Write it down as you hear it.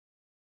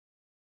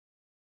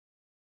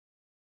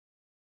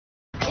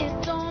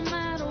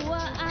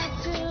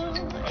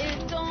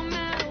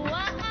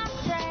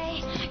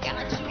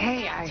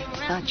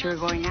thought you were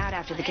going out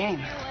after the game.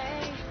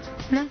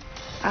 No.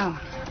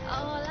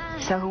 Oh.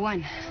 So who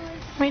won?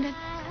 We did.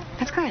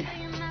 That's good.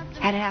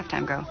 Had at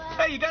halftime, girl.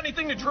 Hey, you got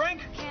anything to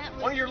drink?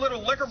 One of your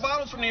little liquor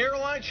bottles from the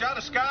airline? Shot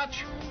of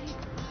scotch?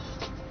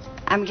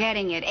 I'm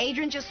getting it.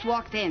 Adriane just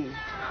walked in.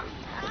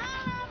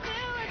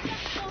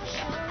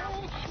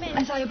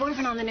 I saw your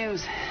boyfriend on the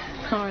news.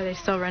 Oh, are they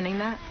still running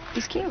that?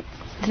 He's cute.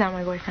 He's not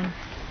my boyfriend.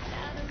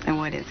 And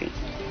what is he?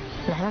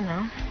 I don't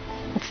know.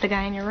 It's the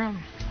guy in your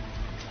room.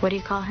 What do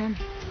you call him?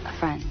 A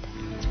friend.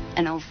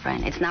 An old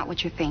friend. It's not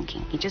what you're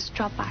thinking. He just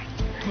dropped by.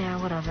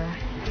 Yeah, whatever.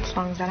 As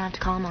long as I don't have to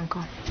call him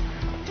uncle.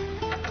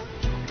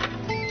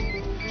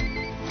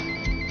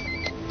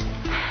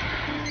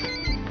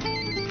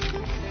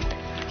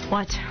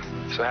 What?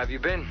 So have you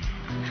been?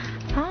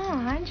 Oh,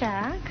 hi,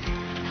 Jack.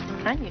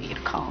 I knew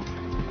you'd call.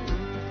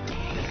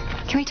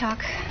 Can we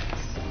talk?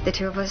 The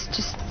two of us,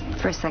 just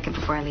for a second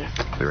before I leave.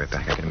 I'll be right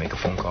back. I gotta make a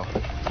phone call.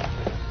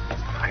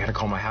 I gotta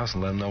call my house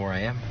and let them know where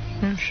I am.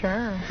 I'm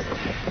sure.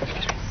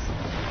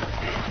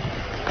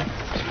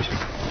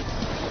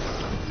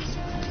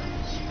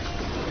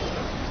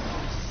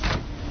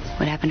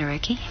 What happened to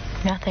Ricky?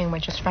 Nothing. We're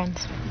just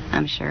friends.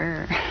 I'm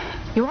sure.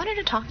 You wanted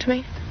to talk to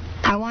me?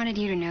 I wanted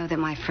you to know that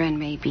my friend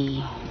may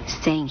be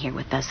staying here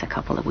with us a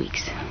couple of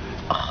weeks.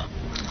 Oh.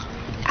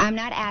 I'm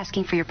not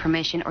asking for your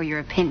permission or your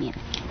opinion.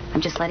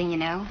 I'm just letting you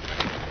know.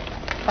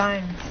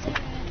 Fine.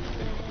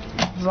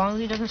 As long as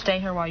he doesn't stay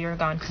here while you're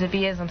gone, because if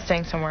he is, I'm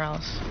staying somewhere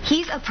else.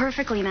 He's a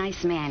perfectly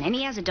nice man, and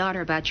he has a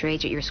daughter about your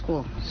age at your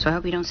school, so I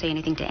hope you don't say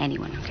anything to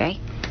anyone, okay?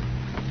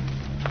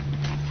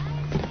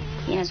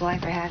 He and his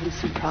wife are having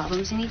some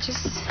problems, and he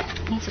just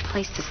needs a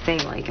place to stay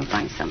while he can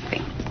find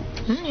something.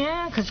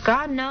 Yeah, because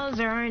God knows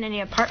there aren't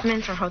any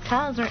apartments or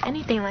hotels or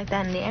anything like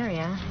that in the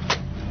area.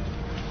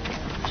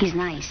 He's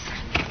nice,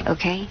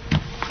 okay?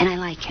 And I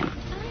like him.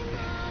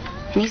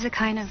 And he's the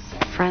kind of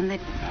friend that,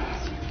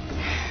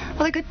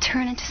 well, it could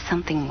turn into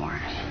something more.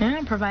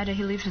 Yeah, provided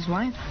he leaves his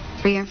wife.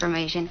 For your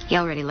information, he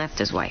already left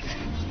his wife.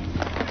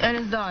 And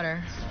his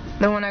daughter,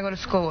 the one I go to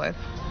school with.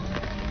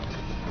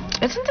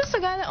 Isn't this the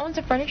guy that owns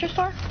the furniture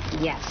store?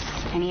 Yes,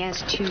 and he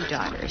has two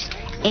daughters,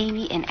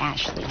 Amy and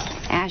Ashley.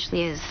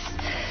 Ashley is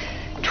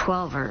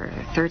 12 or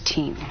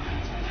 13.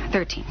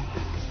 13.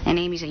 And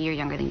Amy's a year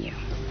younger than you.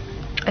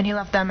 And he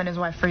left them and his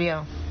wife for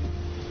you.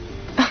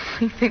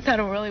 You think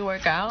that'll really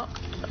work out?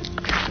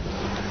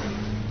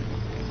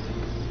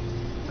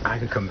 I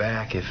could come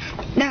back if...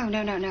 No.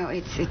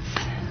 It's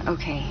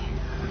okay.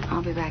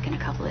 I'll be back in a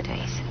couple of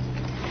days.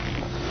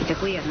 Y te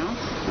cuidas, ¿no?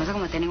 No se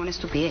convierte en ninguna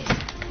estupidez.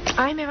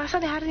 Ay, ¿me vas a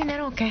dejar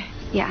dinero o qué?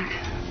 Yeah,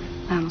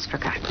 I almost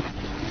forgot.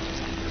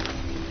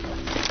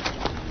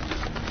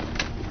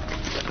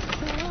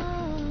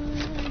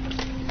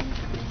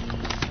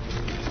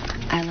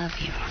 I love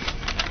you.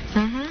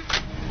 Mm-hmm.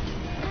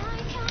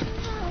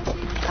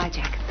 Bye,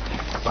 Jack.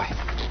 Bye.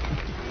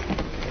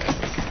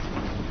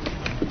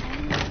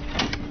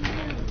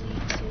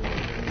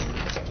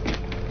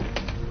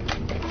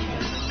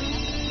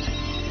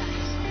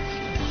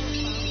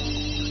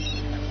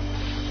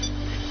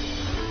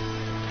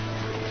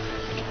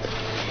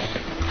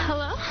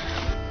 Hello?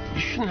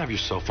 You shouldn't have your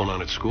cell phone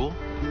on at school.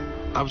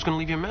 I was gonna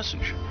leave you a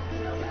message.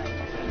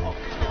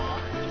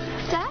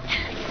 Dad?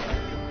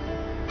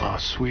 Aw,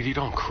 sweetie,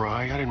 don't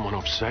cry. I didn't want to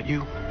upset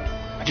you.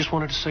 I just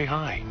wanted to say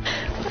hi.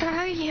 Where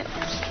are you?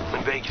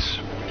 In Vegas.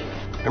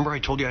 Remember I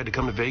told you I had to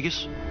come to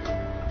Vegas?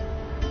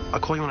 I'll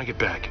call you when I get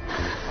back.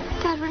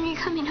 Dad, when are you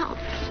coming home?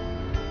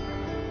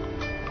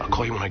 I'll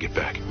call you when I get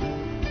back.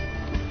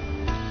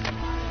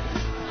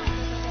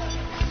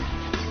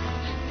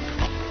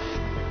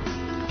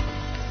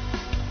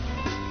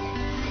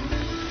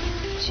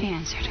 She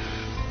answered.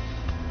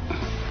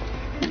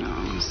 No,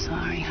 I'm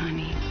sorry,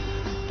 honey.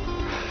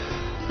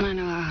 I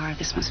know how hard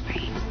this must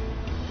be.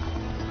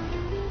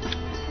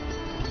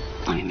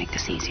 Let me make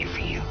this easier for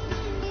you.